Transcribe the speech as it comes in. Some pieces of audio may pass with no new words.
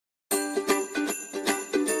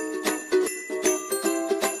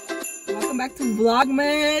back to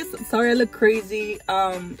Vlogmas. Sorry I look crazy.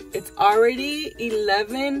 It's already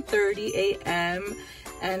 11:30 a.m.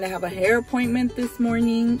 and I have a hair appointment this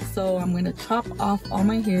morning, so I'm gonna chop off all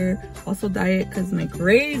my hair, also dye it because my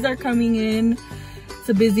grays are coming in. It's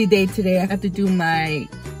a busy day today. I have to do my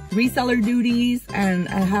reseller duties and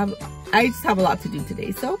I just have a lot to do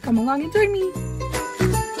today, so come along and join me.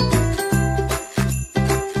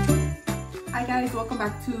 Hi guys, welcome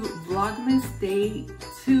back to Vlogmas day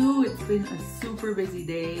 2. It's been a super busy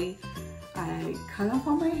day. I cut off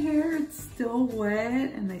all my hair. It's still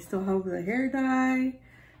wet and I still have the hair dye,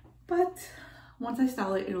 but once I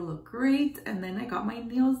style it, it'll look great. And then I got my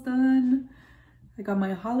nails done. I got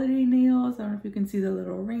my holiday nails. I don't know if you can see the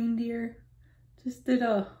little reindeer. Just did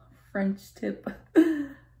a French tip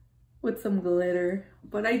with some glitter,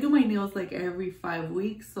 but I do my nails like every 5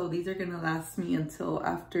 weeks, so these are gonna last me until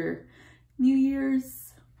after New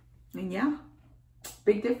Year's. And yeah,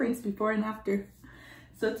 big difference before and after.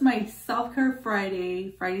 So it's my self-care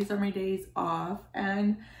Friday. Fridays are my days off,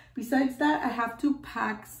 and besides that, I have to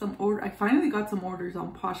pack some I finally got some orders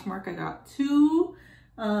on Poshmark. I got 2.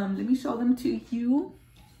 Let me show them to you.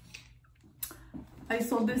 I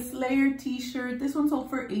sold this layer t-shirt. This one sold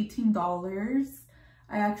for $18.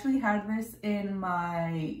 I actually had this in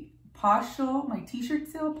my Posh show, my t-shirt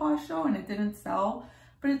sale Posh show, and it didn't sell,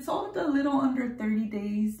 but it sold a little under 30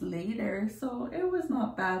 days later, so it was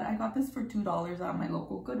not bad. I got this for $2 at my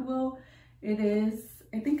local Goodwill. It is,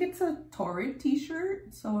 I think it's a Torrid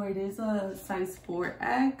t-shirt, so it is a size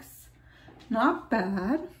 4X. Not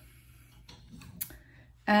bad.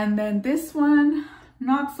 And then this one,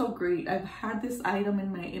 not so great. I've had this item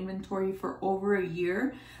in my inventory for over a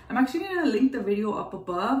year. I'm actually gonna link the video up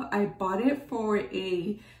above. I bought it for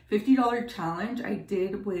a $50 challenge I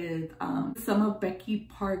did with some of Becky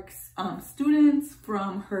Park's students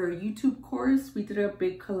from her YouTube course. We did a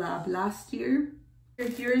big collab last year.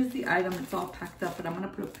 Here is the item. It's all packed up, but I'm gonna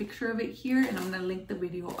put a picture of it here and I'm gonna link the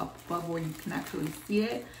video up above where you can actually see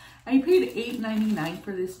it. I paid $8.99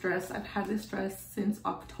 for this dress. I've had this dress since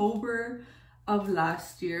October of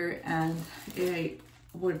last year and it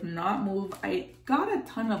would not move. I got a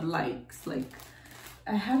ton of likes. Like,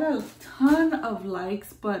 I had a ton of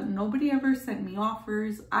likes, but nobody ever sent me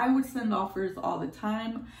offers. I would send offers all the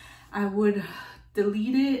time. I would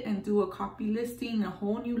delete it and do a copy listing, a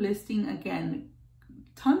whole new listing. Again,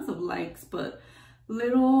 tons of likes, but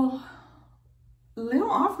little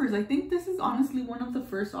offers. I think this is honestly one of the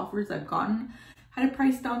first offers I've gotten. Had it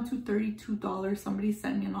priced down to $32. Somebody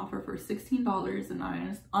sent me an offer for $16 and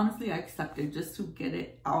I accepted just to get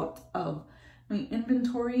it out of my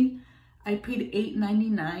inventory. I paid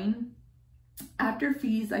 $8.99. After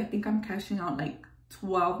fees, I think I'm cashing out like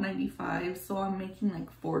 $12.95, so I'm making like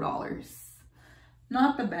 $4.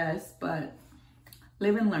 Not the best, but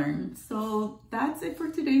live and learn. So that's it for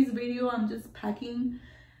today's video. I'm just packing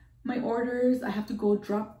my orders. I have to go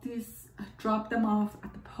drop them off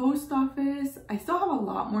at the post office. I still have a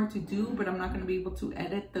lot more to do, but I'm not going to be able to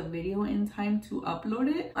edit the video in time to upload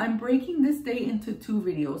it. I'm breaking this day into 2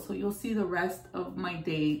 videos, so you'll see the rest of my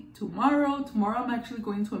day tomorrow. Tomorrow I'm actually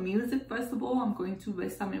going to a music festival. I'm going to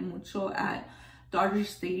Besame Mucho at Dodger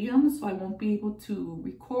Stadium, so I won't be able to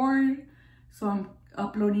record. So I'm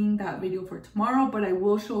uploading that video for tomorrow, but I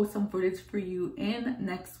will show some footage for you in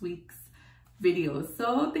next week's videos.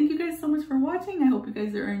 So thank you guys so much for watching. I hope you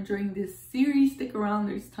guys are enjoying this series. Stick around,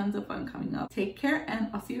 there's tons of fun coming up. Take care and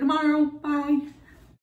I'll see you tomorrow. Bye.